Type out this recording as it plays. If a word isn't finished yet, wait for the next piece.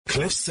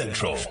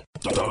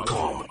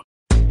CliffCentral.com.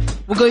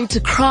 We're going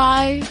to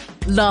cry,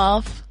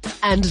 laugh,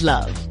 and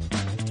love.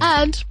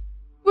 And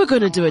we're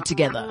going to do it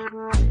together.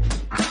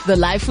 The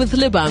Life with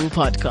Lebang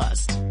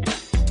podcast.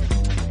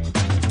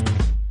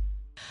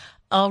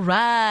 All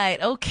right.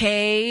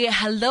 Okay.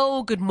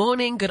 Hello. Good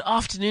morning. Good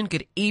afternoon.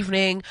 Good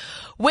evening.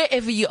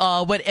 Wherever you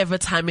are, whatever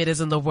time it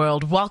is in the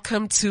world.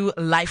 Welcome to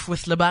Life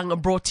with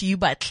Lebang, brought to you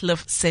by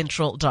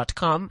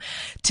CliffCentral.com.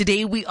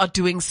 Today we are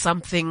doing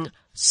something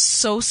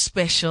so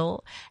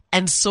special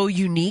and so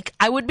unique.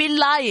 I would be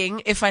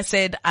lying if I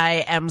said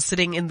I am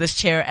sitting in this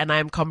chair and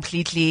I'm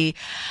completely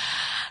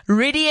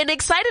ready and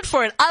excited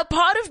for it. A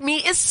part of me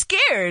is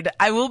scared.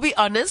 I will be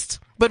honest.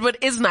 But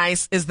what is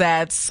nice is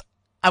that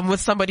I'm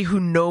with somebody who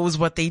knows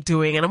what they're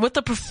doing, and I'm with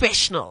a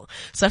professional.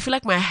 So I feel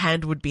like my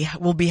hand will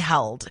be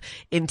held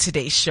in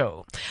today's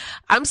show.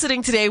 I'm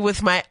sitting today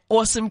with my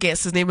awesome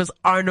guest. His name is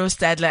Arno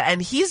Stadler,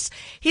 and he's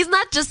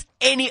not just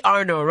any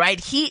Arno, right?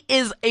 He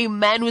is a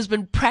man who's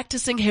been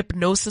practicing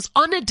hypnosis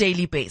on a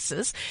daily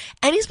basis,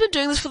 and he's been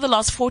doing this for the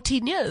last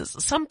 14 years.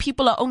 Some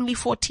people are only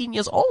 14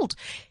 years old.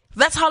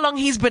 That's how long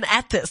he's been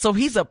at this. So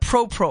he's a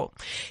pro.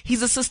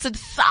 He's assisted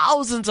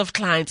thousands of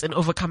clients in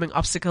overcoming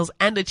obstacles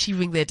and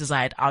achieving their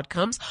desired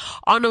outcomes.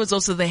 Arno is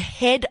also the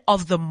head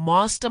of the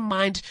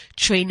Mastermind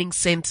training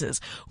centers,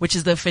 which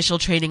is the official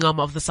training arm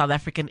of the South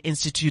African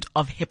Institute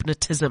of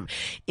Hypnotism.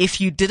 If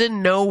you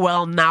didn't know,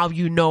 well, now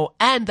you know.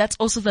 And that's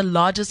also the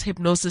largest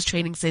hypnosis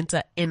training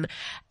center in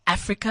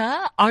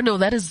Africa. Arno,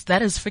 that is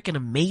freaking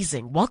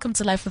amazing. Welcome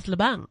to Life with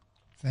Lebang.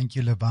 Thank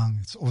you,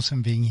 Lebang. It's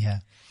awesome being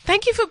here.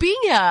 Thank you for being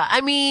here.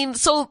 I mean,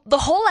 so the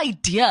whole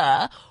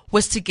idea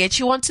was to get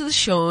you onto the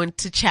show and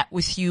to chat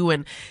with you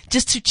and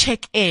just to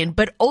check in,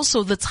 but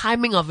also the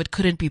timing of it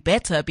couldn't be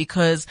better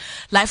because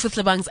Life with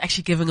Lebang is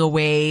actually giving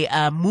away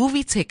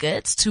movie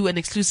tickets to an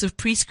exclusive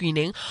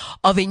pre-screening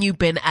of a new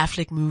Ben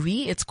Afleck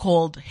movie. It's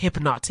called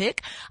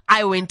Hypnotic.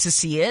 I went to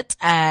see it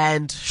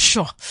and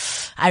sure,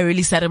 I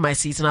really sat in my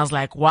seat and I was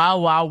like,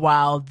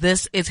 wow,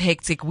 this is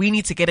hectic. We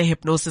need to get a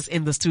hypnosis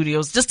in the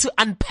studios just to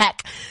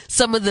unpack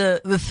some of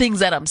the things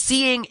that I'm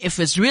seeing, if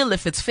it's real,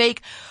 if it's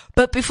fake.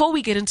 But before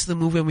we get into the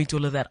movie and we do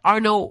all of that,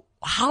 Arno,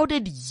 how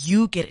did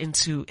you get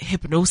into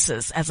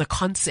hypnosis as a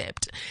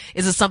concept?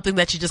 Is it something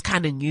that you just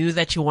kind of knew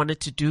that you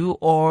wanted to do,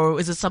 or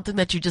is it something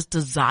that you just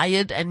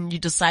desired and you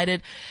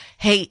decided,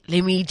 hey,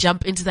 let me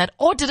jump into that?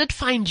 Or did it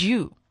find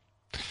you?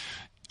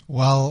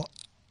 Well,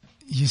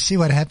 you see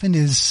what happened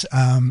is,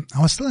 I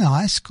was still in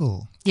high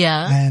school.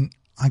 Yeah. And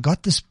I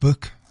got this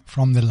book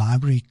from the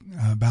library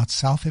about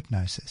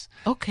self-hypnosis.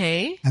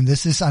 Okay. And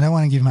this is, I don't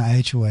want to give my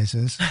age away, so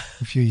this is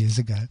a few years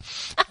ago,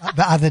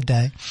 the other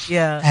day.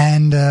 Yeah.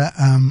 And,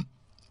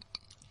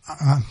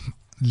 I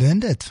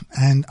learned it.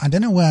 And I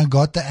don't know where I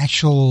got the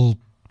actual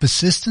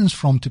persistence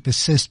from to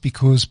persist,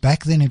 because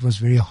back then it was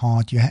very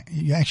hard. You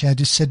actually had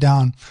to sit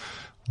down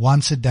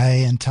once a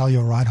day and tell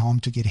your right arm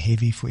to get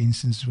heavy. For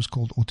instance, it was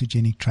called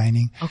autogenic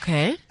training.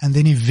 Okay. And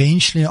then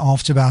eventually,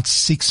 after about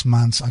 6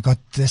 months, I got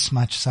this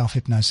much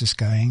self-hypnosis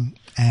going.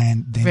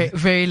 And then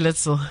very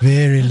little.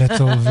 Very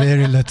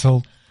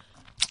little.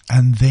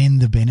 And then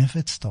the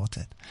benefits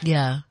started.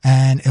 Yeah.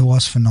 And it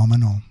was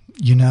phenomenal.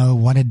 You know,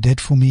 what it did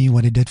for me,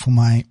 what it did for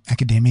my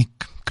academic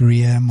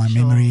career, my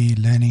memory,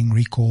 learning,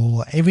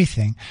 recall,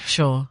 everything.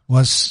 Sure.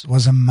 Was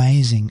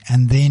amazing.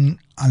 And then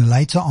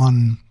later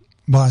on,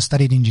 well, I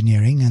studied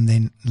engineering, and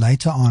then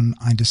later on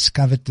I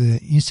discovered the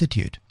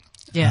institute.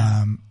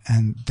 Yeah.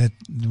 And that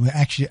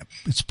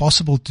it's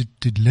possible to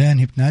learn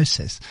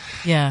hypnosis.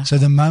 Yeah. So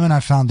the moment I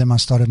found them, I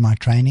started my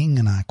training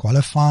and I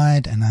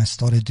qualified and I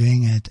started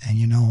doing it. And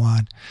you know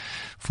what?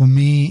 For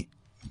me,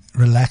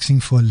 relaxing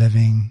for a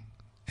living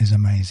is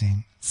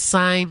amazing.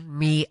 Sign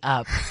me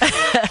up.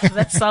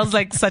 That sounds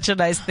like such a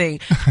nice thing.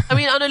 I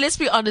mean, Anna, let's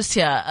be honest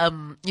here.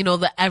 You know,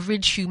 the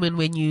average human,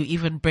 when you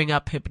even bring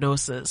up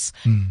hypnosis,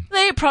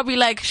 they're probably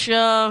like,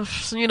 sure,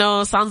 you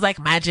know, sounds like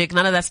magic.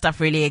 None of that stuff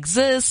really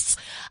exists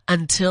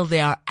until they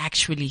are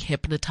actually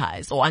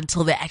hypnotized or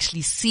until they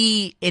actually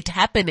see it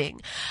happening.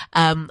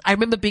 I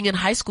remember being in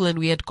high school and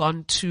we had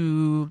gone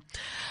to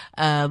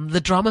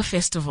the drama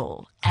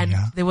festival, and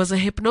there was a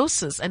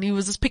hypnosis, and he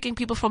was just picking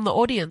people from the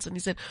audience, and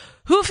he said,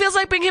 who feels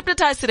like being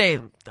hypnotized today?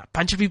 A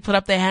bunch of people put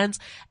up their hands,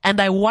 and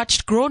I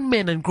watched grown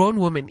men and grown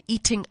women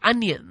eating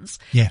onions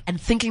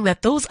and thinking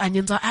that those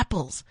onions are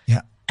apples.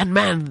 Yeah. And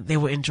man, they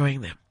were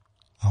enjoying them.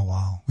 Oh,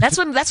 wow. That's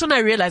when I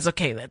realized,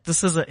 okay, that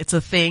it's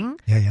a thing.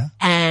 Yeah.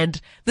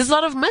 And there's a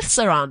lot of myths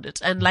around it.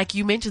 And like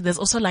you mentioned, there's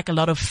also like a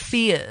lot of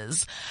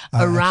fears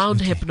around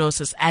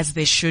hypnosis, as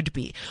there should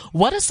be.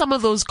 What are some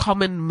of those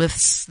common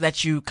myths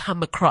that you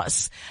come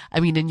across? I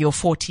mean, in your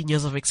 14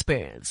 years of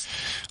experience?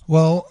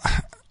 Well,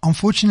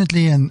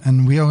 unfortunately,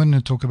 and we are going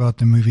to talk about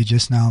the movie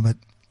just now, but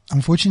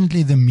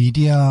unfortunately the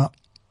media,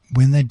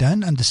 when they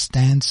don't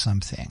understand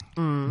something,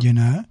 you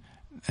know,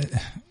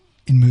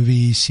 in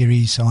movies,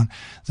 series, so on,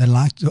 they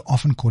like to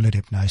often call it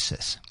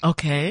hypnosis.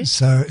 Okay.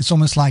 So it's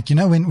almost like, you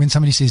know, when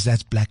somebody says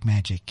that's black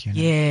magic, you know,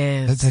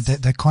 yes,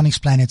 they can't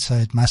explain it, so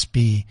it must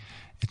be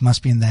It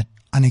must be in that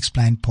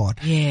unexplained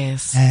part.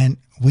 Yes. And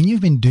when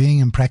you've been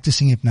doing and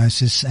practicing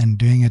hypnosis and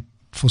doing it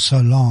for so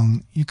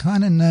long, you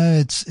kind of know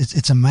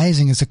it's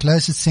amazing. It's the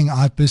closest thing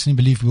I personally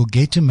believe we'll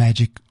get to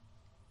magic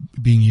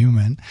being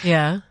human.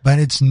 Yeah. But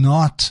it's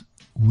not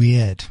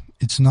weird.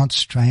 It's not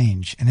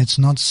strange, and it's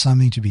not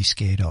something to be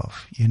scared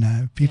of. You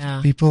know,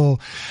 people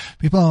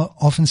are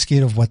often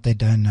scared of what they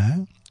don't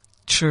know.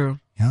 True.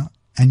 Yeah.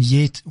 And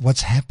yet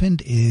what's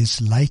happened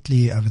is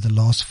lately over the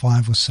last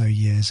 5 or so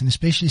years, and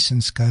especially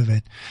since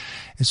COVID,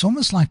 it's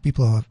almost like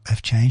people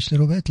have changed a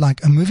little bit.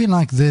 Like a movie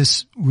like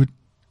this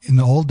in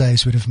the old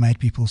days would have made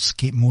people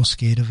more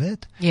scared of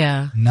it.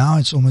 Yeah. Now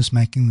it's almost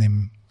making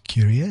them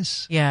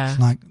curious. Yeah. It's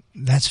like,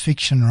 that's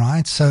fiction,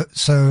 right?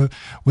 So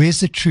where's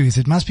the truth?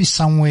 It must be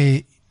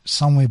somewhere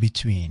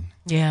between.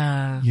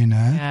 Yeah. You know?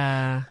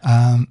 Yeah.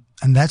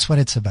 And that's what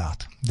it's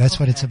about. That's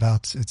what it's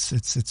about.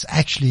 It's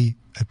actually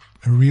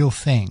a real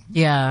thing.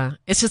 Yeah.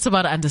 It's just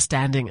about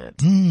understanding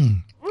it.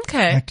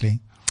 Okay. Exactly.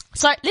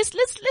 So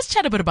let's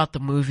chat a bit about the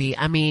movie.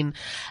 I mean,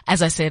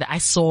 as I said, I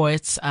saw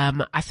it.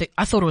 I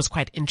thought it was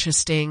quite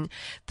interesting.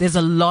 There's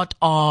a lot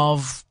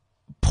of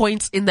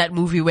points in that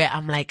movie where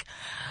I'm like,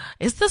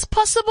 is this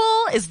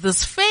possible? Is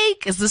this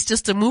fake? Is this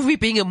just a movie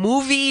being a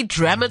movie,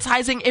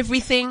 dramatizing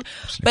everything?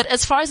 Absolutely. But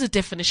as far as the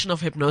definition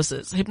of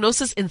hypnosis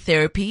in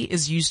therapy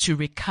is used to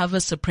recover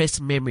suppressed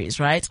memories,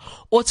 right?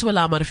 Or to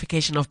allow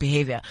modification of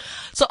behavior.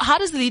 So how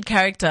does the lead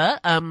character,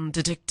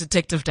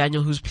 Detective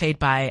Daniel, who's played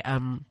by,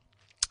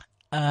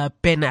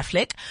 Ben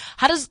Afleck,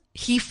 how does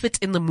he fit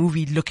in the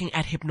movie looking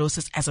at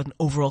hypnosis as an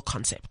overall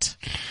concept?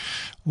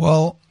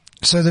 Well,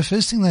 so the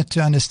first thing that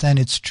to understand,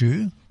 it's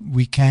true.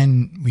 We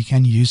can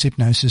use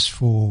hypnosis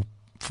for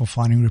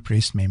finding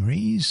repressed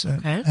memories,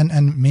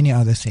 and many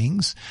other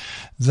things,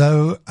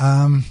 though,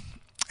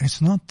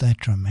 it's not that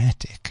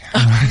dramatic.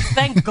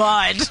 Thank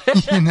God.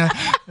 You know,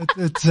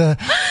 it's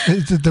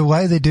the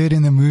way they do it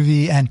in the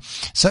movie. And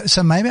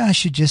so maybe I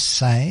should just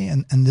say,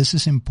 and this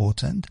is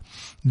important,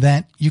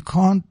 that you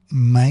can't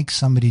make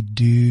somebody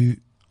do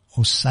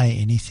or say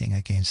anything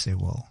against their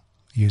will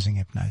using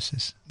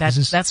hypnosis.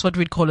 That's what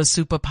we'd call a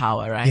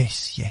superpower, right?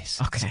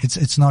 Yes. Okay.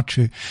 It's not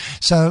true.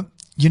 So,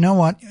 you know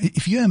what?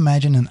 If you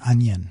imagine an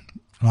onion,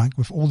 right,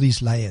 with all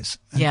these layers.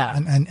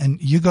 And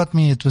you got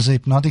me, it was a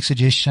hypnotic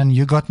suggestion.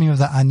 You got me with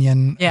the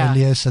onion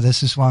earlier, so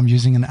this is why I'm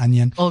using an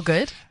onion. All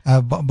good.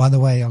 By the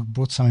way, I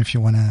brought some if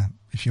you want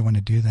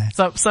to do that.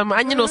 So, some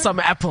onion or some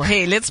apple.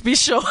 Hey, let's be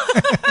sure.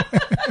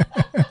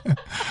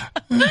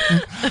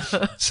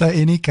 So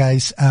any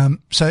case,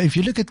 so if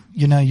you look at,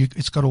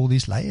 it's got all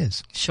these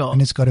layers. Sure.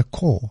 And it's got a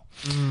core.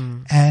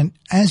 And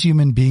as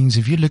human beings,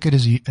 if you look at it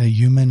as a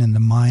human and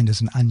the mind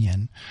as an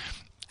onion,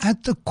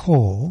 at the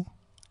core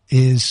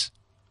is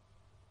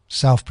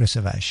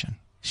self-preservation.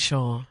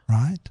 Sure.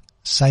 Right?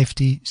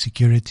 Safety,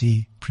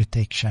 security,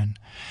 protection.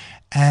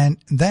 And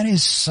that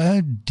is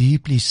so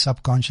deeply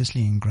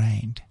subconsciously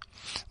ingrained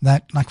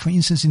that, like, for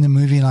instance, in the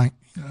movie, like,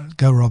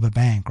 go rob a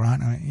bank, right?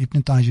 I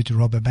hypnotize you to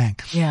rob a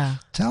bank. Yeah.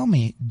 Tell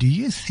me, do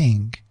you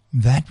think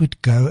that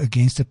would go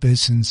against a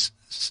person's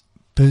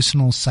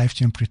personal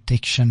safety and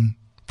protection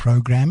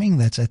programming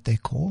that's at their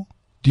core?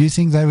 Do you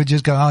think they would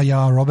just go, oh yeah,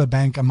 I'll rob a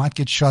bank, I might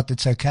get shot,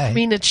 it's okay? I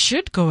mean, it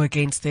should go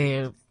against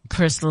their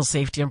personal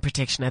safety and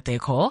protection at their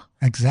core.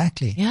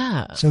 Exactly.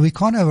 Yeah. So we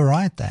can't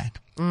override that.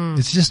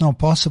 It's just not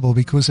possible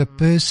because a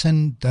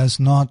person does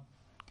not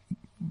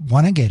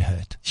want to get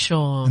hurt.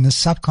 Sure. And the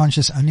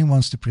subconscious only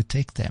wants to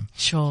protect them.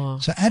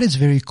 Sure. So at its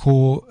very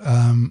core,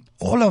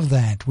 all of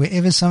that,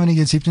 wherever somebody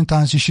gets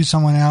hypnotized to shoot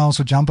someone else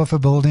or jump off a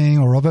building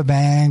or rob a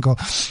bank or,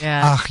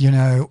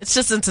 it's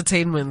just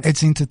entertainment.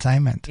 It's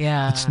entertainment.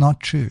 Yeah. It's not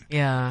true.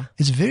 Yeah.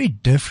 It's very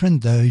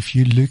different though if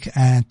you look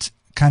at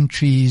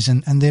countries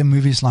and there are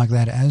movies like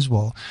that as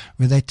well,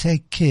 where they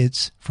take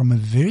kids from a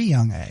very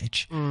young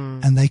age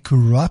and they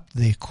corrupt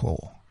their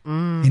core.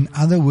 In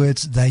other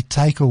words, they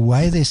take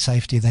away their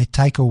safety, they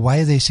take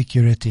away their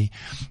security,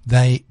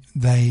 they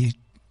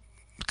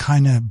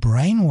kind of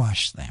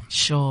brainwash them.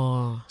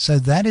 Sure. So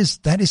that is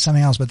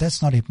something else, but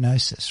that's not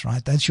hypnosis,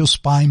 right? That's your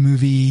spy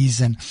movies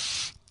and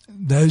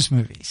those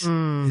movies.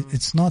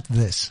 It's not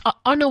this.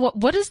 Arno,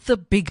 what is the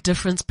big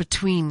difference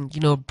between,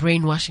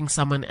 brainwashing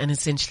someone and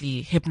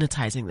essentially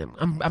hypnotizing them?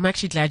 I'm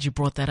actually glad you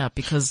brought that up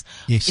because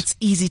it's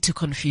easy to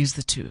confuse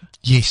the two.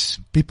 Yes,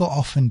 people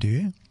often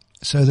do.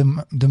 So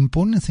the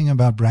important thing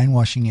about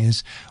brainwashing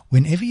is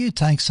whenever you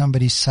take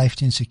somebody's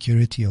safety and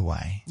security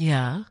away,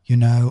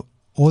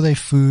 or their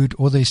food,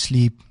 or their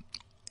sleep,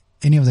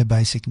 any of their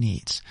basic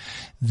needs,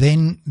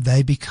 then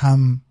they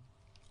become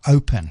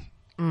open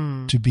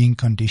to being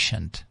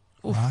conditioned,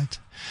 right?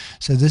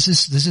 So this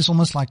is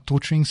almost like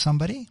torturing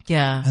somebody,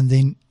 and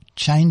then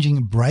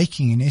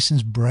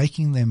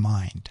breaking their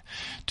mind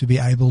to be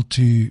able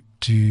to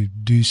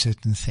do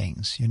certain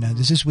things.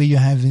 This is where you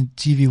have in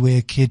TV where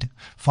a kid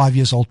 5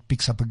 years old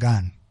picks up a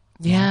gun.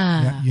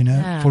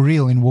 For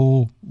real in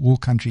war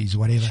countries,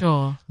 whatever.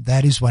 Sure.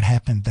 That is what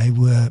happened. They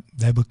were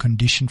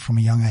conditioned from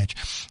a young age.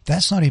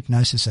 That's not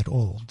hypnosis at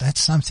all.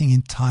 That's something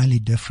entirely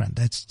different.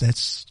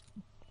 That's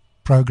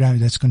program,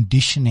 that's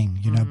conditioning,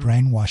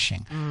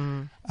 brainwashing.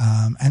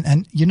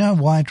 And you know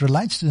why it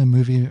relates to the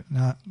movie?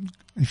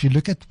 If you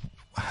look at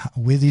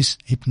where these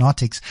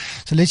hypnotics,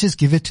 so let's just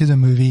give it to the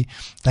movie,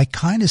 they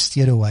kind of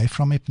steered away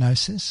from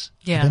hypnosis.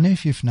 Yeah. I don't know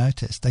if you've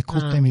noticed. They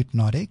called them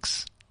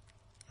hypnotics,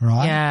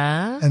 right?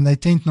 Yeah. And they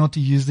tend not to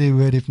use their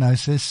word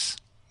hypnosis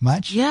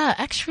much. Yeah,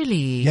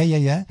 actually.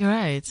 Yeah. You're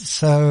right.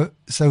 So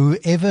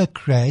whoever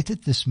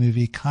created this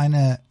movie kind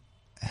of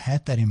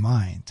had that in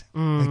mind.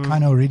 They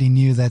kind of already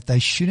knew that they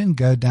shouldn't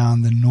go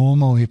down the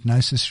normal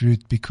hypnosis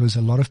route because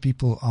a lot of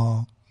people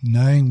are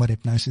knowing what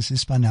hypnosis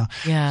is by now.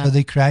 Yeah. So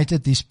they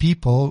created these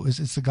people,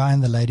 it's the guy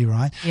and the lady,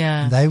 right?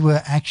 Yeah. And they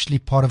were actually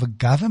part of a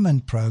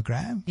government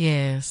program,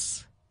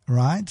 Yes.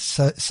 right?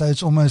 So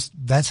it's almost,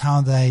 that's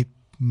how they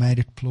made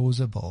it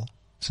plausible.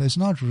 So it's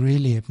not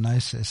really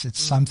hypnosis. It's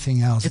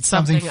something else. It's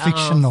something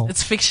fictional.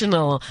 It's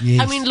fictional.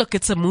 Yes. I mean, look,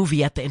 it's a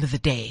movie at the end of the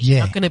day. Yeah.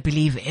 You're not going to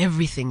believe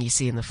everything you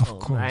see in the film,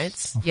 course,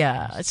 right? of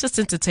Yeah. It's just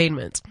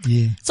entertainment.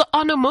 Yeah. So,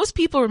 Arno, most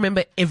people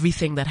remember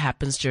everything that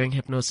happens during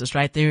hypnosis,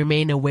 right? They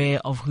remain aware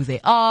of who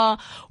they are,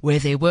 where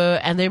they were,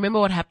 and they remember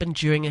what happened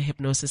during a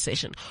hypnosis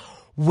session.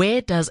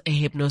 Where does a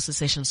hypnosis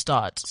session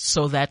start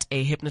so that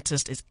a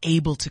hypnotist is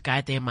able to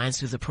guide their minds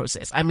through the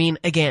process? I mean,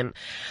 again,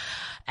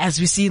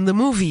 as we see in the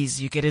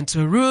movies, you get into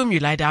a room, you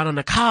lie down on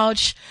a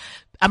couch.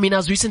 I mean, I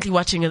was recently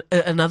watching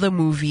another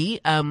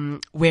movie,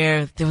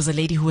 where there was a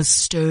lady who was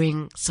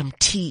stirring some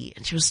tea,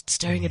 and she was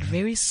stirring it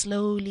very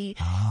slowly.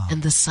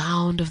 And the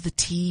sound of the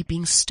tea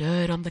being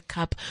stirred on the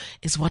cup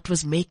is what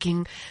was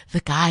making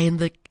the guy in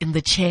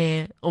the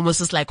chair almost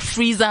just like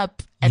freeze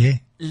up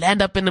and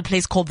land up in a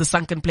place called the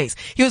sunken place.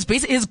 He was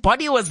basically, his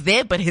body was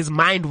there, but his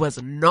mind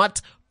was not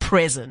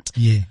present.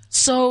 Yeah.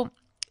 So,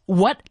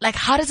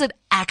 how does it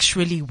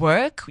actually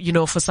work,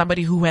 for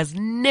somebody who has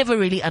never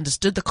really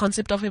understood the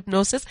concept of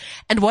hypnosis?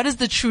 And what is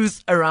the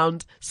truth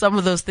around some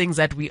of those things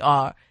that we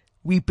are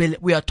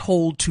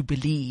told to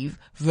believe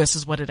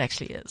versus what it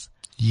actually is?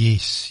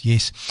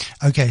 Yes.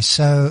 Okay.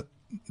 So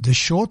the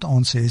short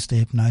answer is the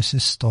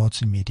hypnosis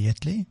starts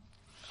immediately.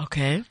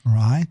 Okay.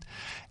 Right.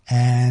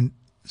 And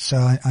so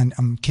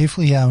I'm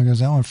careful here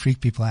because I don't want to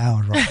freak people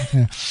out,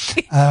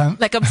 right?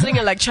 Like I'm sitting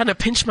here trying to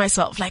pinch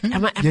myself. Like,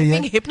 am I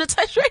being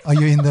hypnotized right now? Are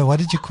you in the, what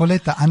did you call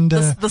it?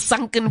 The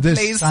sunken place.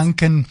 The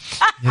sunken.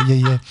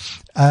 Yeah.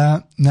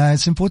 No,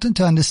 it's important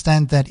to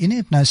understand that in a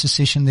hypnosis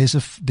session, there's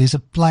a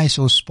place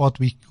or spot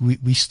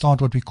we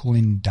start what we call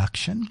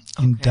induction.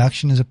 Okay.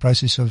 Induction is a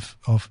process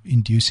of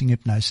inducing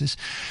hypnosis.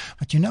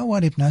 But you know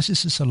what?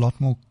 Hypnosis is a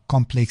lot more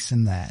complex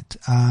than that.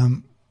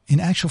 In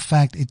actual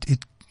fact,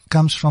 it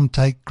comes from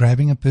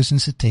grabbing a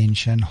person's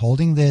attention,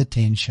 holding their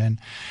attention,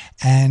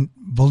 and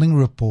building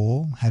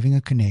rapport, having a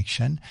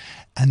connection,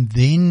 and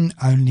then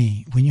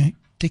only when you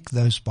tick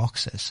those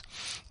boxes,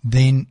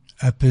 then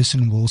a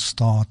person will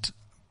start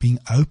being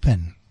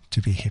open to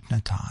be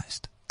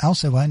hypnotized.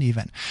 Else they won't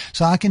even.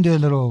 So I can do a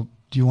little.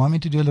 Do you want me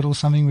to do a little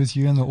something with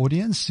you and the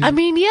audience? I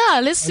mean, yeah,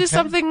 let's do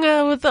something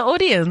with the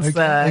audience.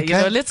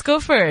 Okay. Let's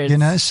go for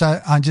it.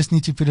 So I just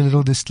need to put a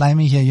little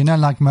disclaimer here.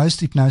 Like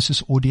most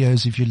hypnosis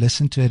audios, if you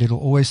listen to it, it'll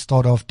always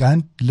start off,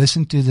 don't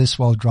listen to this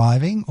while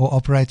driving or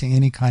operating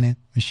any kind of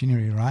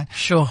machinery, right?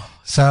 Sure.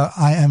 So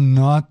I'm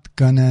not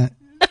gonna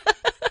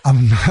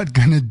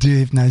do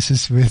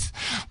hypnosis with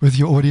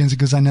your audience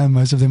because I know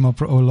most of them or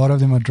a lot of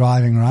them are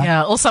driving, right?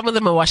 Yeah, or some of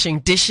them are washing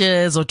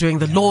dishes or doing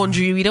the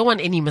laundry. We don't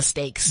want any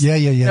mistakes. Yeah.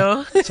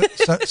 No?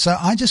 So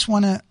I just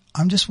want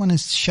to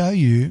show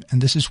you,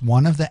 and this is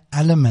one of the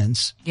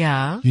elements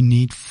you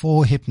need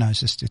for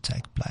hypnosis to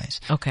take place.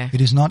 Okay.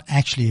 It is not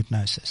actually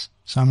hypnosis.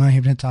 So I'm not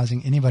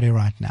hypnotizing anybody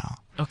right now.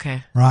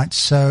 Okay. Right.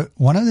 So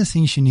one of the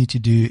things you need to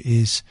do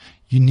is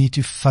you need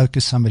to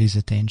focus somebody's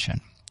attention.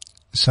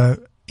 So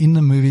in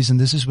the movies, and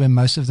this is where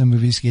most of the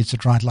movies gets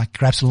it right, like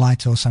grabs a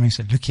lighter or something,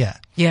 said, look here.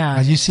 Yeah.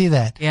 Right, you see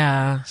that?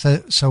 Yeah.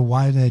 So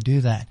why do they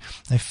do that?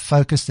 They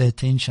focus their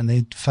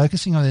attention.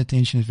 Focusing on their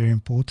attention is very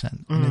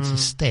important. And it's a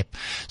step.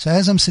 So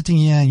as I'm sitting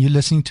here and you're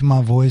listening to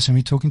my voice and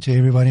we're talking to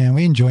everybody and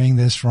we're enjoying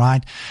this,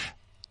 right?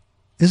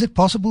 Is it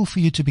possible for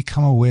you to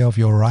become aware of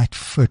your right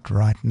foot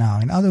right now?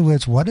 In other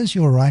words, what does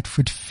your right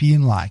foot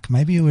feel like?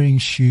 Maybe you're wearing a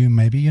shoe,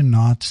 maybe you're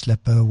not,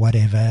 slipper,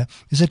 whatever.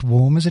 Is it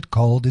warm? Is it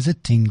cold? Is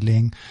it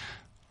tingling?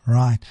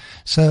 Right.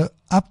 So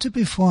up to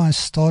before I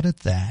started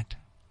that,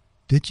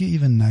 did you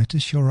even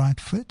notice your right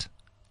foot?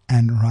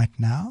 And right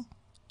now,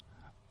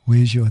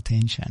 where's your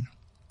attention?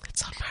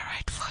 It's on my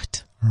right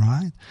foot.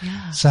 Right?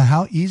 Yeah. So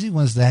how easy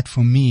was that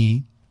for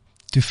me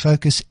to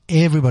focus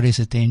everybody's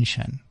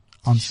attention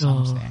on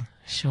something?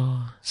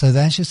 Sure. So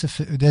that's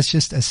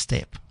just a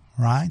step,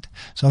 right?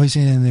 So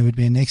obviously then there would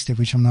be a next step,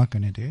 which I'm not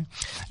going to do.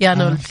 Yeah,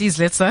 no, please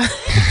let's.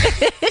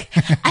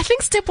 I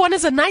think step one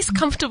is a nice,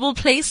 comfortable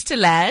place to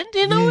land.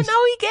 Yes. Now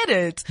we get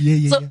it.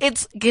 So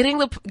it's getting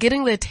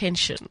the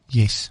attention.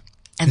 Yes.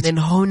 And then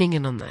honing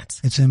in on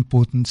that. It's an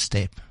important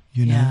step.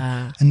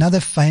 Yeah.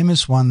 Another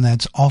famous one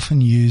that's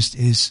often used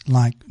is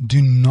like,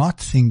 do not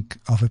think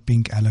of a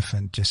pink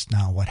elephant just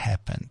now. What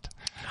happened?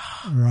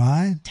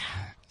 Right?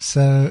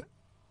 So,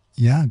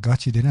 Yeah,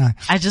 got you, didn't I?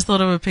 I just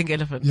thought of a pink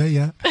elephant.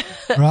 Yeah.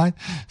 Right.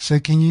 So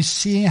can you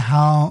see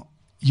how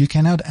you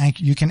can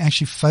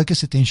actually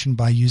focus attention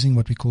by using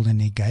what we call a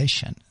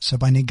negation. So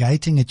by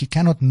negating it, you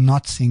cannot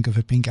not think of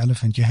a pink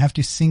elephant. You have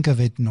to think of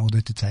it in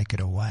order to take it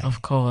away.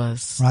 Of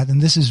course. Right.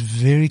 And this is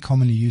very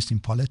commonly used in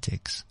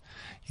politics,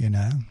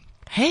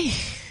 Hey,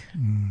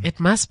 it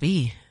must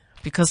be,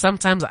 because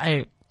sometimes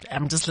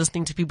I'm just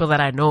listening to people that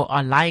I know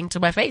are lying to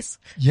my face.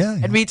 Yeah.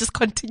 And we just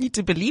continue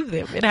to believe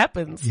them. It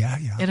happens. Yeah.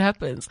 It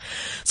happens.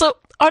 So,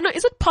 Arno,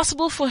 is it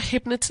possible for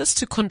hypnotists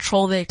to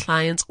control their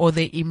clients or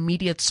their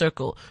immediate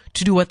circle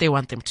to do what they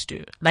want them to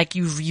do? Like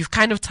you've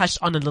kind of touched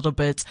on a little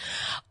bit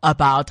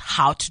about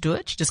how to do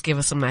it. You just gave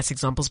us some nice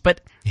examples. But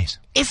yes,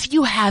 if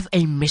you have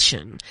a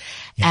mission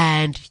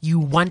and you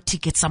want to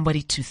get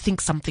somebody to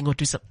think something or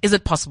do something, is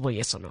it possible?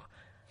 Yes or no?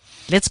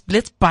 Let's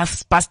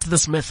bust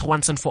this myth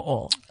once and for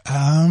all.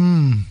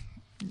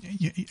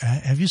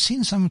 Have you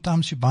seen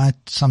sometimes you buy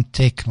some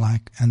tech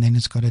and then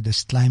it's got a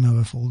disclaimer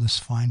with all this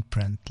fine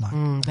print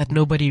that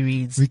nobody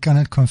reads? We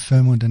cannot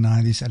confirm or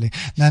deny this.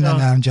 No,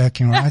 I'm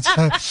joking, right?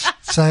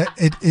 So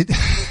it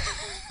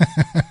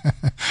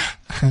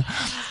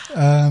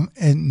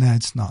no,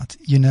 it's not.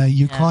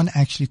 You can't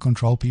actually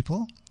control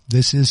people.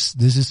 This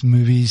is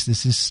movies.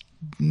 This is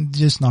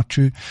just not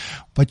true.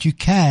 But you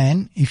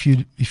can if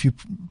you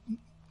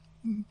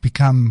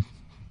become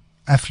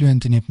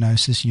affluent in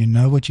hypnosis, you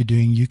know what you're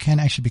doing, you can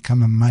actually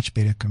become a much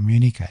better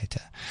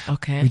communicator.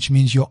 Okay. Which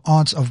means your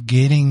odds of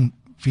getting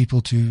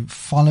people to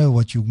follow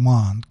what you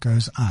want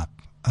goes up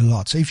a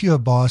lot. So if you're a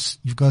boss,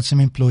 you've got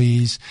some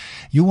employees,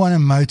 you want to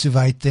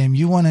motivate them,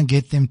 you want to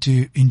get them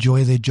to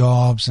enjoy their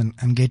jobs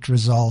and get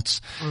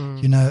results.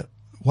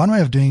 One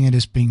way of doing it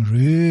is being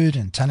rude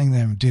and telling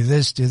them, do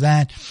this, do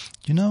that.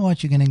 You know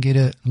what? You're going to get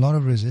a lot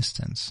of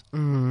resistance.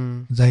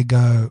 They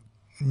go,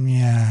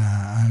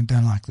 yeah, I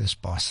don't like this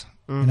boss.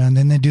 And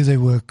then they do their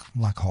work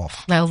like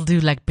half. They'll do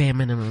like bare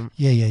minimum.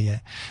 Yeah.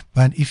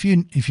 But if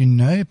you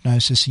know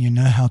hypnosis and you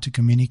know how to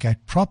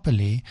communicate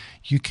properly,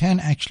 you can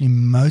actually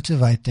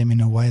motivate them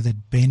in a way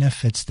that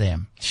benefits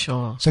them.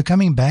 Sure. So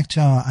coming back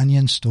to our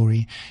onion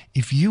story,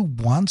 if you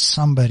want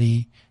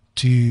somebody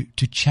to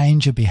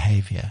change a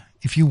behavior,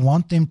 if you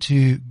want them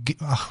to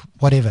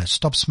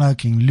stop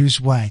smoking,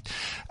 lose weight,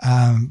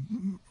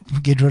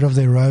 get rid of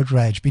their road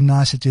rage, be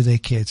nicer to their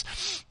kids,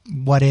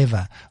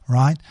 whatever,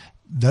 right?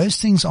 Those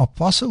things are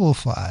possible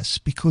for us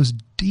because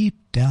deep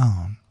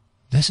down,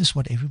 this is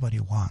what everybody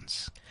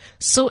wants.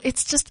 So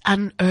it's just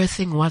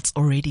unearthing what's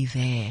already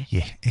there.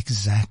 Yeah,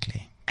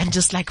 exactly. And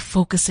just like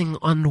focusing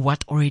on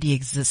what already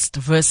exists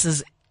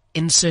versus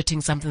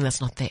inserting something that's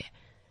not there.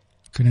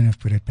 Couldn't have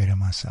put it better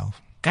myself.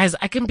 Guys,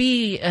 I can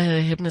be a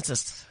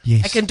hypnotist.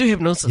 Yes. I can do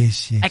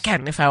hypnosis. Yes. I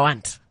can if I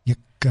want. Yeah,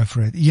 go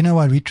for it. You know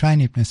what? We train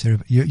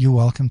hypnotherapy. You're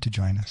welcome to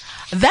join us.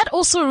 That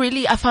also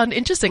really I found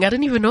interesting. I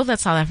didn't even know that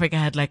South Africa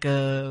had like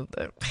a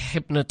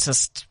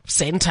hypnotist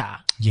center.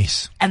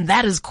 Yes. And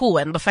that is cool.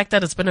 And the fact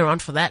that it's been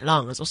around for that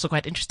long is also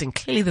quite interesting.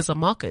 Clearly there's a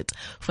market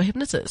for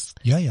hypnotists.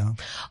 Yeah.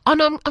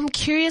 And I'm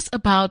curious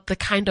about the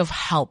kind of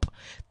help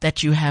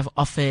that you have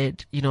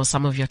offered,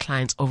 some of your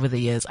clients over the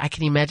years. I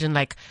can imagine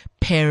like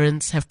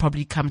parents have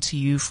probably come to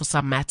you for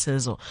some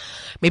matters, or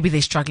maybe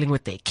they're struggling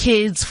with their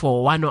kids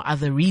for one or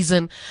other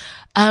reason.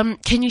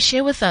 Can you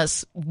share with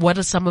us what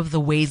are some of the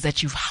ways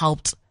that you've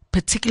helped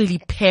particularly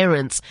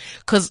parents?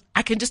 Because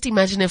I can just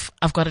imagine if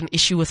I've got an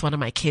issue with one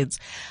of my kids,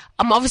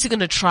 I'm obviously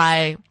going to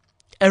try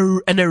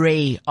an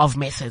array of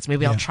methods.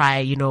 Maybe I'll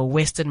try,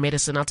 Western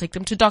medicine. I'll take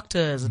them to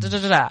doctors.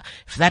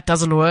 If that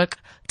doesn't work,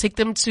 take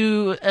them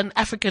to an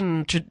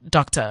African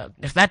doctor.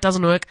 If that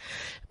doesn't work,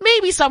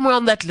 maybe somewhere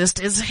on that list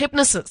is a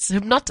hypnotist,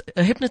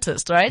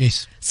 right?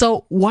 Yes.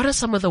 So what are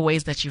some of the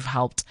ways that you've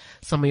helped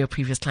some of your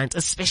previous clients,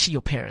 especially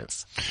your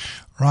parents?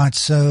 Right.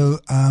 So,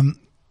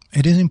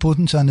 it is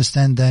important to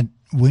understand that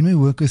when we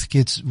work with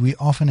kids, we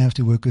often have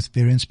to work with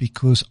parents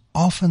because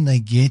often they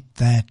get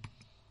that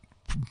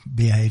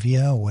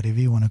behavior or whatever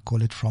you want to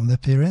call it from the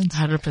parents.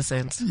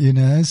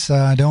 100%. So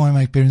I don't want to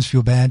make parents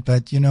feel bad,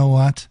 but you know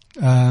what?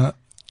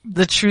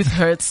 The truth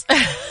hurts.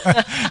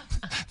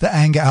 The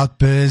anger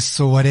outbursts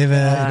or whatever,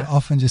 it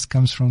often just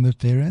comes from the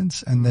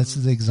parents. And that's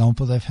the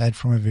example they've had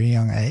from a very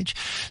young age.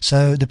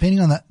 So depending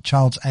on that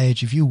child's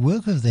age, if you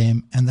work with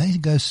them and they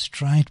go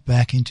straight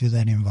back into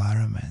that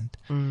environment,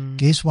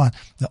 guess what?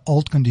 The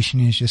old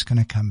conditioning is just going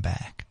to come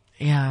back.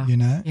 Yeah.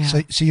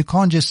 Yeah. So you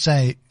can't just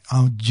say,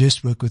 I'll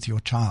just work with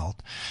your child.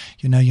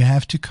 You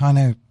have to kind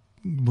of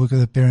work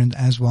with a parent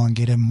as well and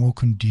get a more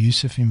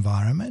conducive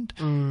environment,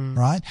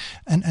 right?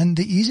 And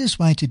the easiest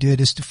way to do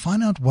it is to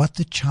find out what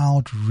the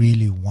child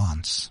really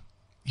wants,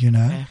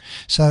 Okay.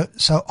 So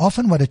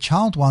often what a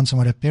child wants and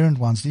what a parent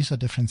wants, these are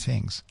different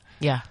things.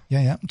 Yeah.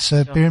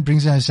 So a parent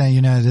brings in and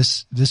saying,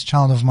 this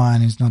child of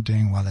mine is not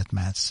doing well at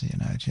maths,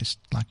 just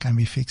like, can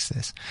we fix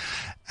this?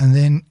 And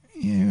then,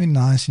 you're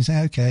nice. You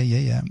say,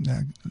 okay,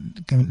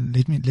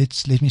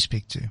 let me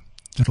speak to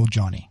little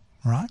Johnny,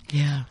 right?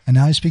 Yeah. And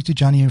now you speak to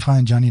Johnny and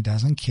find Johnny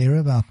doesn't care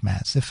about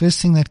maths. The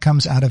first thing that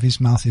comes out of his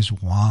mouth is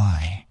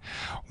why.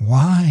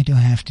 why do I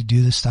have to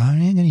do this stuff? I'm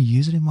not going to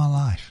use it in my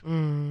life.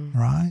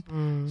 Right?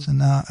 So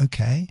now,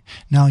 okay.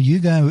 Now you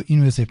go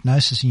in with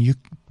hypnosis and you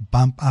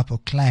bump up or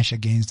clash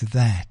against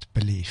that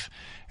belief.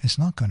 It's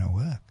not going to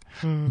work.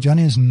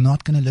 Johnny is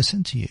not going to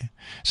listen to you.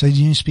 So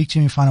you speak to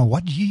him and find out,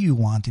 what do you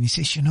want? And he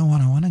says, you know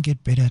what? I want to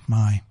get better at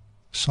my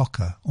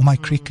soccer or my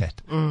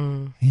cricket.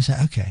 And you say,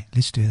 okay,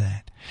 let's do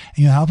that.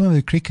 And you help him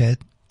with cricket,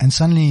 and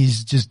suddenly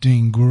he's just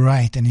doing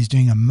great and he's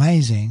doing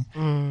amazing.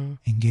 And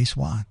guess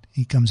what?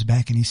 He comes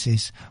back and he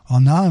says, well,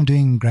 now I'm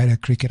doing great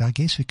at cricket. I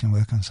guess we can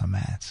work on some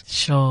maths.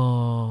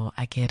 Sure.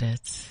 I get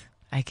it.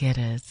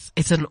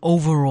 It's an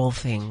overall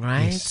thing,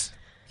 right?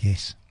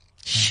 Yes.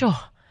 Sure.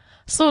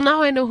 So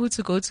now I know who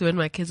to go to when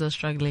my kids are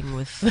struggling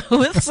with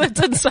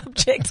certain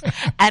subjects,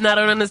 and I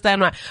don't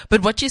understand why.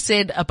 But what you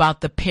said about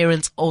the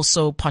parents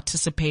also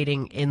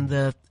participating in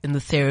the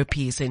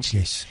therapy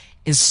essentially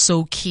is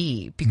so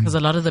key, because a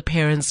lot of the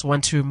parents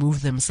want to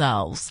remove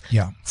themselves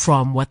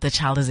from what the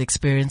child is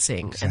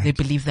experiencing, and they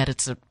believe that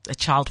it's a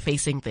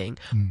child-facing thing,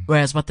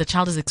 whereas what the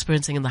child is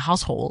experiencing in the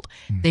household,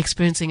 they're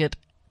experiencing it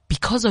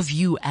because of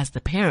you as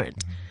the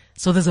parent.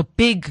 So there's a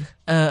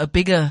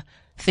bigger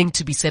thing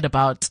to be said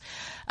about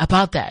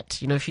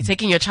that. You know, if you're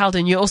taking your child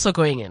and you're also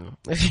going in,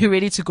 if you're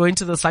ready to go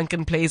into the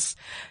sunken place,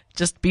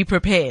 just be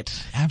prepared.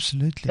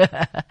 Absolutely.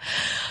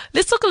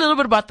 Let's talk a little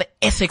bit about the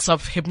ethics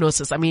of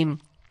hypnosis. I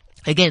mean,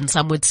 again,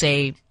 some would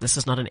say this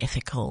is not an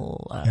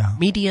ethical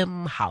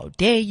medium. How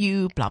dare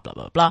you? Blah, blah,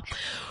 blah, blah.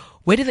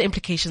 Where do the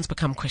implications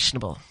become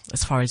questionable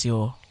as far as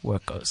your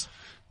work goes?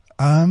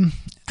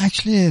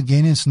 Actually,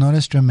 again, it's not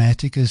as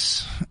dramatic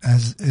as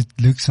it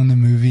looks on the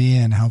movie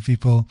and how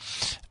people,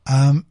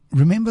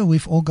 remember,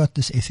 we've all got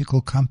this ethical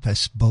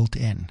compass built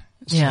in.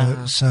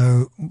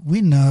 So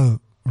we know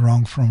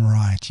wrong from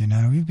right, you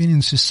know. We've been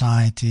in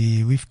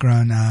society, we've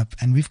grown up,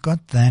 and we've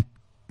got that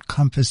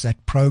compass,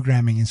 that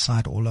programming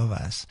inside all of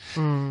us.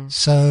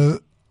 So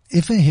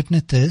if a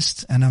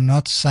hypnotist, and I'm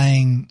not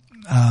saying,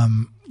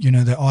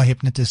 there are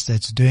hypnotists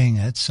that's doing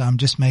it, so I'm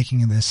just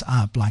making this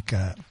up like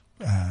a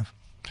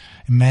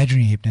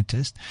imaginary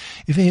hypnotist.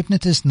 If a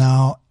hypnotist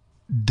now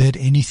did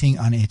anything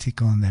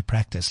unethical in their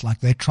practice,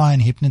 like they try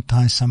and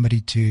hypnotize somebody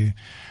to,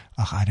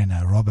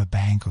 rob a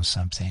bank or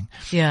something.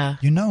 Yeah.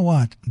 You know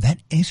what? That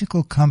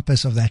ethical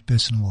compass of that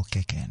person will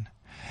kick in.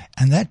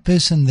 And that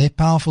person, their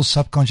powerful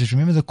subconscious,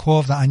 remember the core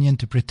of the onion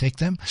to protect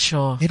them?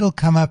 Sure. It'll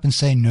come up and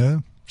say,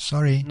 no,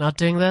 sorry. Not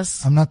doing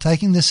this. I'm not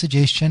taking this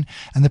suggestion.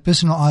 And the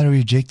person will either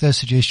reject those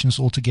suggestions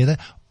altogether,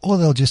 or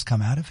they'll just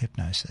come out of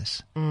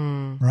hypnosis.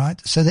 Right?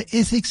 So the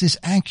ethics is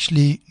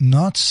actually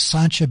not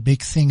such a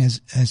big thing as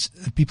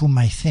people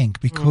may think,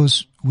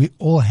 because we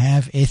all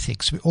have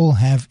ethics. We all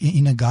have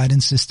inner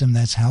guidance system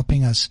that's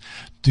helping us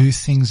do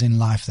things in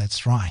life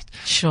that's right.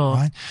 Sure.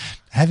 Right?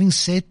 Having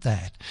said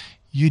that,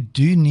 you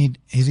do need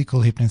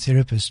ethical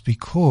hypnotherapists,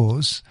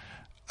 because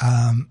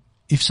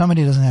if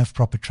somebody doesn't have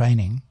proper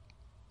training,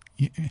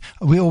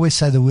 we always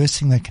say the worst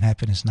thing that can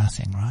happen is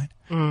nothing, right?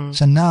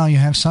 So now you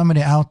have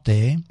somebody out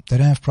there, they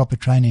don't have proper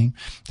training,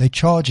 they're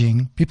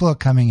charging, people are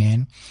coming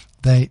in,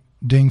 they're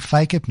doing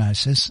fake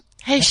hypnosis,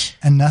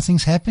 and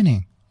nothing's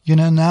happening. You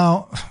know,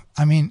 now,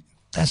 I mean,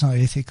 that's not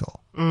ethical,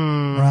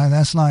 right?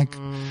 That's like,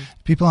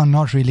 people are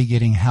not really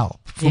getting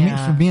help. For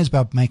me, it's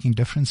about making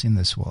difference in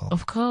this world.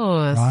 Of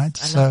course. Right?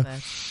 I love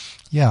that.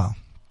 Yeah.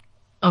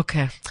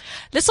 Okay.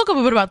 Let's talk a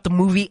bit about the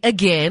movie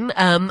again.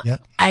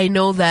 I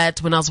know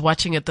that when I was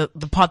watching it, the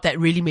part that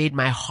really made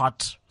my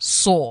heart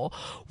soar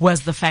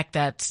was the fact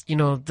that,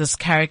 this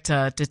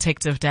character,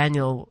 Detective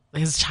Daniel,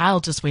 his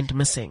child just went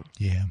missing.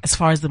 Yeah. As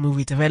far as the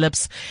movie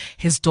develops,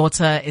 his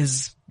daughter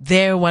is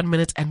there 1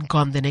 minute and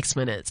gone the next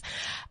minute.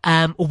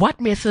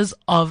 What methods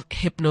of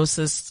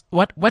hypnosis,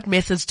 what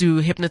methods do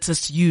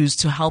hypnotists use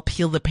to help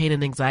heal the pain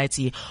and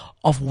anxiety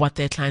of what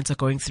their clients are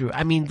going through?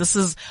 I mean,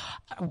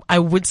 I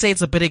would say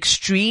it's a bit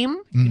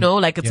extreme,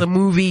 like it's a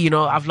movie,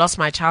 I've lost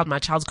my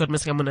child's got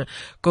missing, I'm going to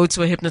go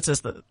to a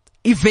hypnotist.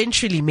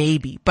 Eventually,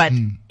 maybe. But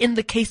in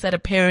the case that a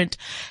parent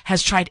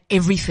has tried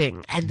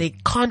everything and they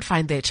can't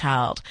find their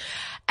child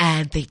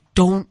and they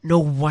don't know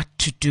what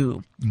to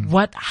do,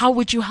 how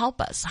would you help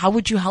us? How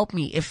would you help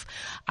me if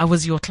I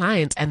was your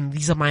client and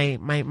these are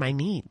my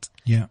needs?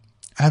 Yeah,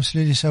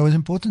 absolutely. So it's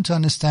important to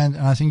understand,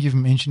 and I think you've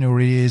mentioned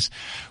already, is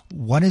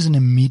what is an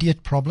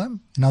immediate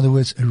problem? In other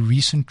words, a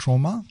recent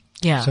trauma.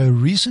 Yeah. So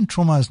recent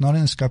trauma is not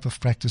in the scope of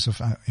practice of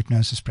a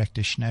hypnosis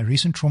practitioner.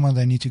 Recent trauma,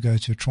 they need to go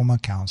to a trauma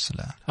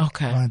counselor.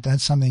 Okay. Right?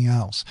 That's something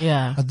else.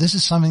 Yeah. But this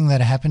is something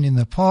that happened in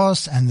the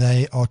past, and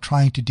they are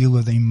trying to deal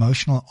with the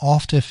emotional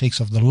after effects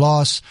of the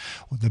loss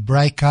or the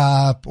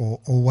breakup or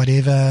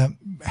whatever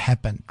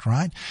happened,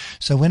 right?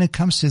 So when it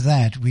comes to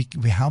that, we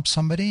help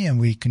somebody and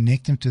we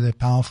connect them to their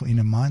powerful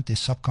inner mind, their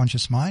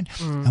subconscious mind,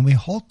 and we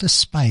hold the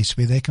space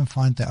where they can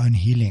find their own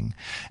healing.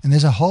 And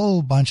there's a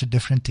whole bunch of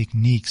different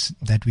techniques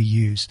that we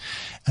use.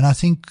 And I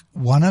think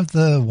one of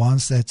the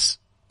ones that's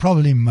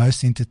probably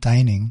most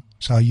entertaining,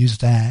 so I use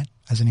that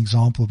as an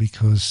example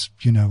because,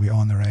 we are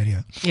on the radio.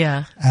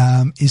 Yeah.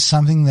 Is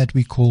something that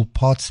we call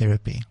part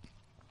therapy.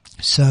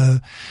 So,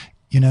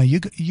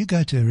 you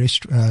go to a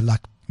restaurant,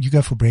 like you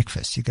go for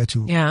breakfast, you go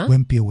to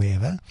Wimpy or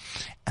wherever,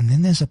 and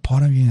then there's a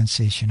part of you that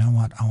says, you know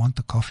what, I want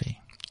the coffee.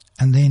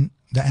 And then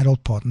the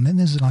adult part, and then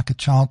there's like a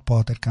child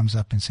part that comes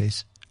up and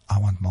says, I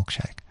want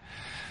milkshake.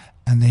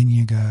 And then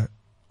you go,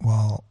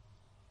 well,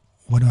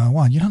 what do I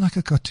want? You know, like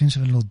a cartoons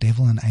of a little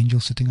devil and angel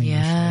sitting on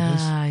your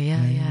shoulders?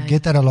 You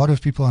get that a lot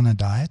of people on a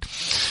diet.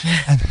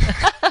 And,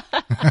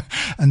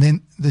 and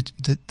then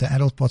the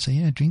adult part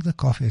say, drink the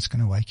coffee, it's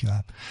going to wake you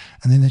up.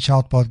 And then the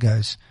child part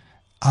goes,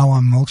 I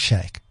want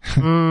milkshake.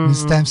 It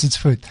stamps its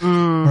foot.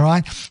 All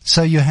right?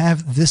 So you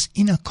have this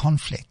inner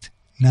conflict.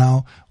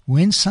 Now,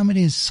 when something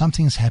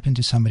has happened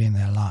to somebody in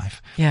their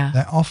life,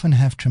 they often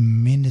have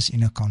tremendous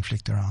inner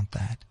conflict around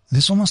that.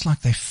 It's almost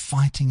like they're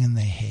fighting in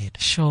their head.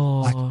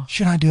 Sure. Like,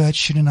 should I do it?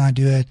 Shouldn't I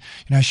do it?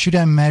 Should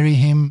I marry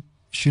him?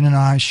 Shouldn't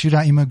I? Should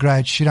I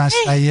immigrate? Should I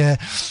stay here?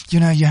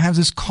 You have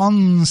this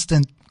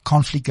constant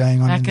conflict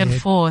going on back in their and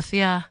head. forth,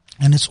 yeah.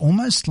 And it's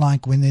almost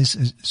like when there's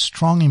a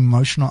strong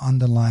emotional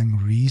underlying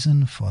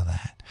reason for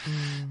that,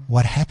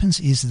 what happens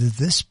is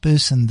that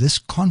this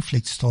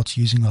conflict starts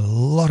using a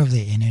lot of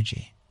their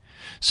energy.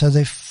 So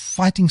they're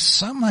fighting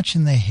so much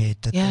in their head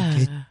that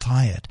they get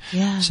tired.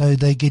 So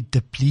they get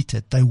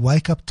depleted. They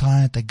wake up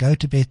tired. They go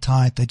to bed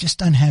tired. They just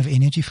don't have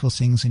energy for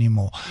things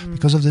anymore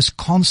because of this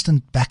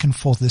constant back and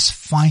forth, this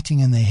fighting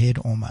in their head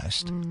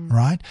almost,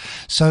 right?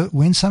 So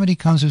when somebody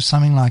comes with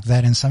something like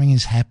that and something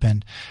has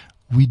happened,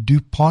 we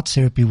do part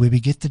therapy where we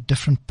get the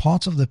different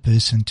parts of the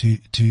person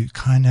to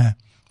kind of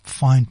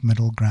find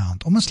middle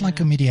ground, almost like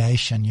a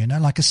mediation,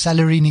 like a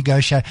salary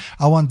negotiation.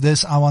 I want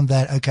this, I want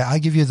that. Okay, I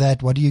give you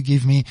that. What do you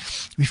give me?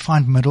 We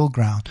find middle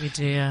ground. We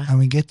do, yeah. And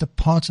we get the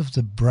parts of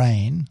the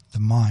brain, the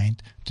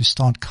mind, to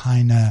start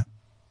kind of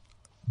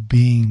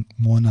being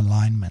more in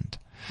alignment.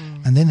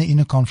 And then the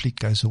inner conflict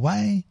goes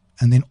away.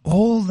 And then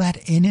all that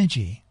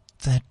energy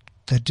that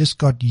just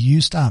got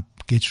used up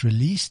gets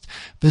released.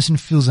 Person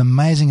feels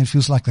amazing. It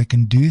feels like they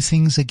can do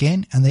things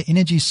again, and their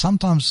energy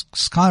sometimes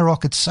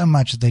skyrockets so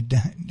much that they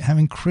have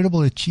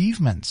incredible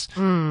achievements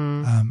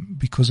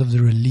because of the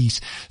release.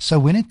 So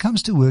when it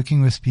comes to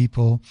working with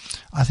people,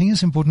 I think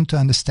it's important to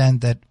understand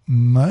that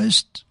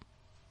most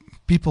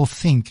people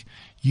think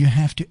you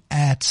have to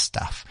add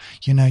stuff.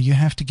 You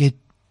have to get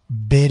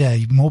better,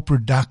 more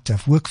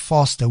productive, work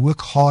faster,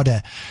 work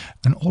harder,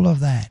 and all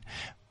of that.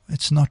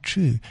 It's not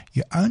true.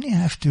 You only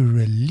have to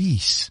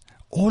release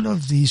all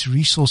of these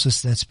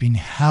resources that's been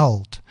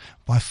held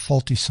by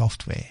faulty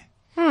software.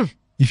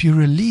 If you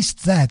release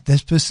that,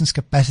 this person's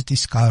capacity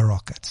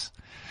skyrockets.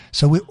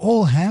 So we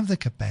all have the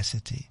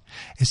capacity.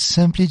 It's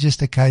simply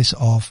just a case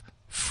of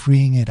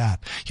freeing it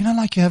up.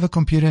 Like you have a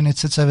computer and it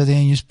sits over there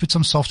and you just put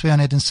some software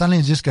on it and suddenly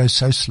it just goes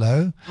so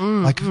slow.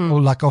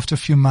 Or like after a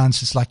few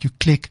months, it's like you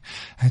click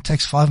and it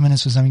takes 5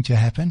 minutes for something to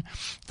happen.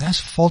 That's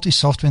faulty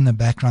software in the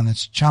background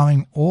that's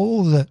chowing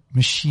all the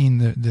machine,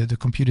 the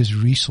computer's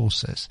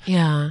resources.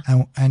 Yeah.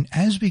 And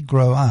as we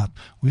grow up,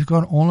 we've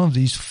got all of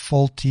these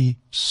faulty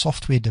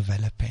software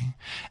developing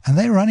and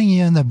they're running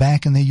here in the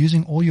back and they're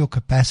using all your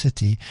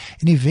capacity,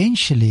 and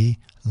eventually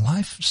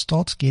life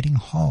starts getting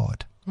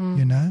hard.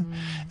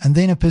 And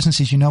then a person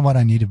says, you know what,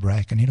 I need a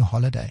break, I need a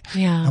holiday.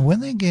 And when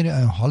they get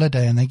a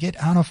holiday and they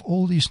get out of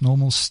all these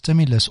normal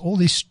stimulus, all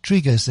these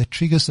triggers that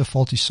triggers the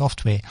faulty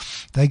software,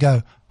 they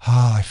go,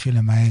 I feel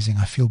amazing,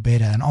 I feel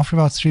better. And after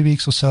about 3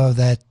 weeks or so of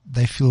that,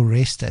 they feel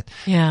rested.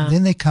 And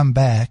then they come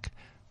back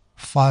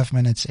 5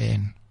 minutes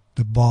in,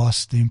 the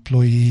boss, the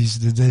employees,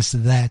 the this, the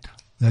that,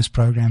 those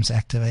programs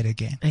activate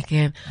again.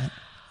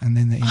 And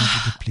then the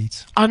energy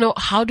depletes. Arno,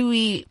 how do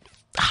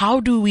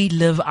we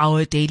live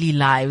our daily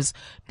lives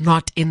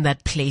not in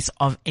that place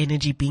of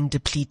energy being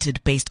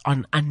depleted based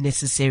on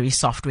unnecessary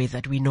software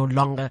that we no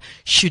longer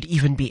should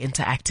even be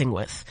interacting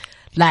with?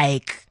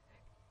 Like,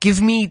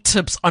 give me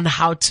tips on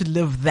how to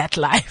live that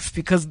life,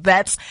 because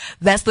that's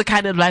the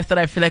kind of life that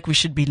I feel like we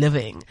should be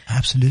living.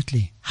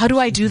 Absolutely. How do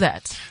I do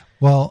that?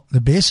 Well, the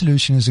best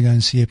solution is to go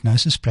and see a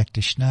hypnosis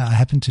practitioner. I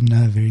happen to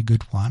know a very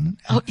good one.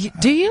 Oh,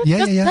 do you?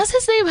 Yeah. Does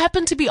his name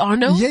happen to be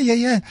Arno? Yeah.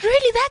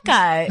 Really, that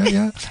guy?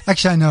 Yeah.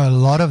 Actually, I know a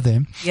lot of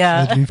them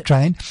that we've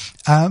trained.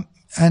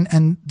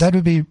 And that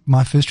would be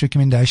my first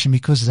recommendation,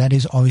 because that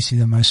is obviously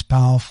the most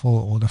powerful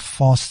or the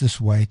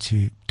fastest way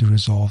to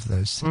resolve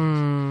those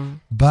things.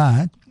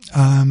 But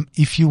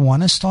if you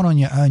want to start on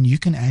your own, you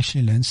can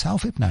actually learn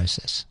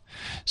self-hypnosis.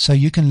 So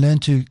you can learn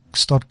to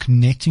start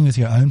connecting with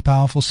your own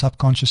powerful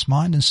subconscious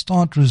mind and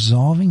start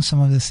resolving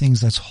some of the things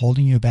that's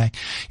holding you back.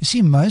 You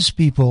see, most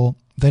people,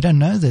 they don't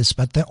know this,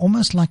 but they're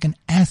almost like an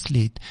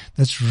athlete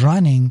that's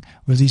running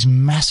with these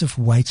massive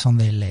weights on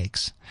their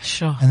legs.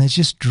 Sure. And it's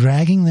just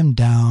dragging them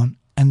down.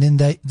 And then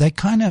they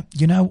kind of,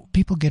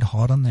 people get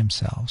hard on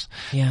themselves.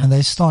 Yeah. And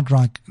they start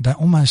they're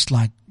almost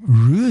like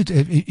rude.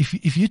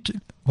 If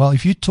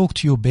you talk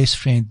to your best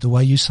friend the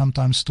way you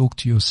sometimes talk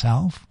to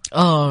yourself.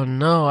 Oh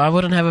no, I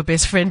wouldn't have a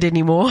best friend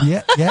anymore.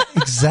 Yeah,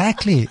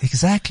 exactly.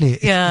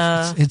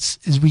 Yeah. It's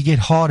we get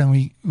hard and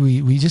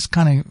we just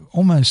kind of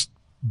almost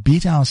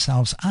beat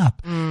ourselves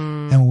up.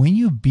 And And when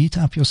you beat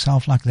up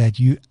yourself like that,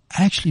 you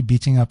actually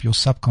beating up your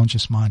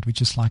subconscious mind,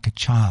 which is like a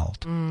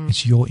child.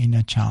 It's your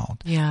inner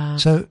child. Yeah.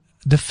 So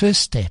the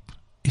first step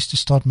is to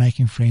start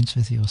making friends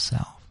with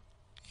yourself.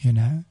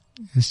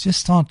 It's just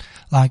start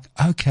like,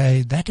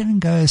 okay, that didn't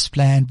go as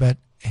planned, but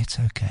it's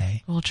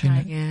okay. We'll try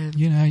again.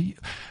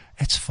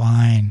 It's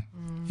fine.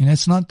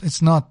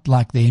 It's not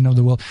like the end of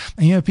the world.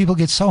 And, people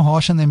get so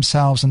harsh on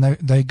themselves and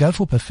they go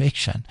for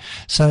perfection.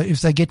 So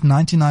if they get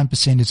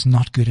 99%, it's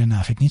not good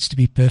enough. It needs to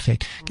be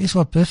perfect. Guess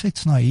what?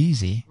 Perfect's not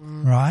easy,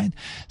 right?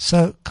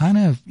 So kind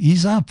of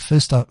ease up.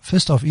 First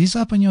off, ease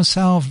up on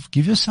yourself.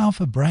 Give yourself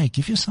a break.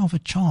 Give yourself a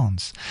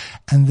chance.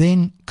 And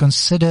then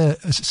consider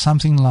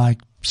something like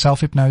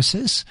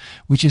self-hypnosis,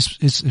 which is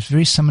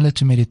very similar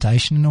to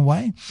meditation in a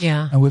way.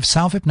 Yeah. And with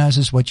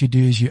self-hypnosis, what you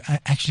do is you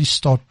actually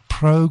start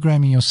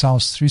programming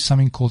yourselves through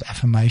something called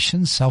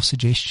affirmations,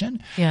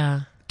 self-suggestion.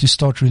 Yeah. To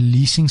start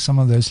releasing some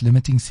of those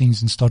limiting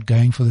things and start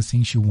going for the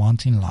things you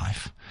want in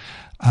life.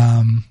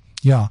 I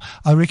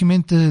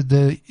recommend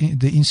the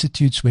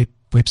Institute's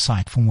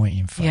website for more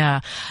info.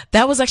 Yeah.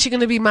 That was actually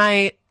going to be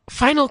my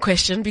final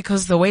question,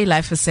 because the way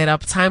life is set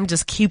up, time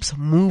just keeps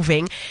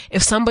moving.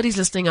 If somebody's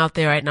listening out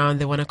there right now and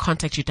they want to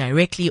contact you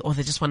directly, or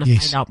they just want to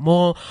find out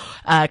more,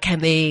 can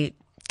they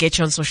get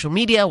you on social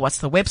media? What's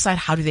the website?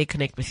 How do they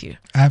connect with you?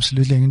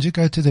 Absolutely. You can just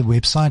go to the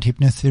website,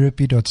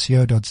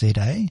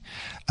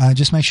 hypnotherapy.co.za.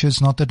 Just make sure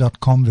it's not the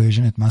 .com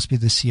version. It must be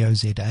the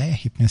COZA,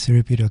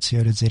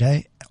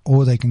 hypnotherapy.co.za.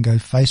 Or they can go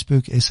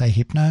Facebook, SA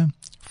Hypno.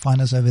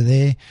 Find us over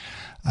there.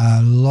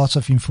 Lots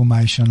of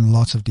information,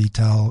 lots of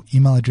detail.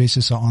 Email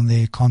addresses are on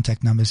there,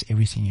 contact numbers,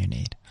 everything you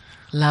need.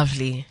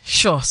 Lovely.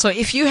 Sure. So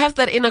if you have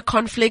that inner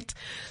conflict,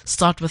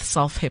 start with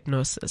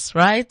self-hypnosis,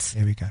 right?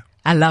 There we go.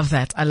 I love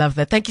that.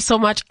 Thank you so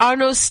much,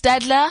 Arno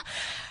Stadler.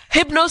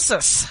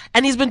 Hypnosis.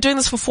 And he's been doing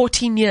this for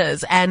 14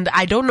 years. And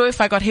I don't know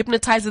if I got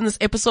hypnotized in this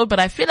episode,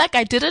 but I feel like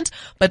I didn't.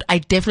 But I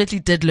definitely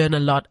did learn a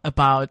lot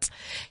about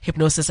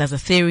hypnosis as a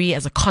theory,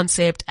 as a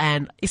concept,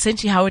 and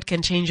essentially how it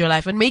can change your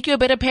life and make you a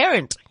better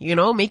parent,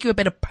 make you a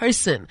better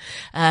person,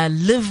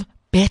 live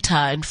better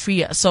and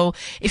freer. So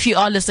if you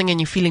are listening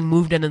and you're feeling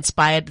moved and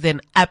inspired,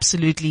 then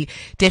absolutely,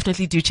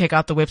 definitely do check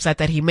out the website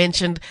that he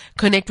mentioned.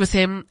 Connect with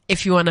him.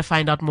 If you want to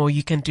find out more,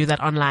 you can do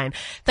that online.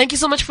 Thank you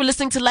so much for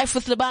listening to Life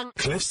with Lebang.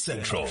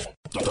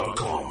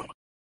 CliffCentral.com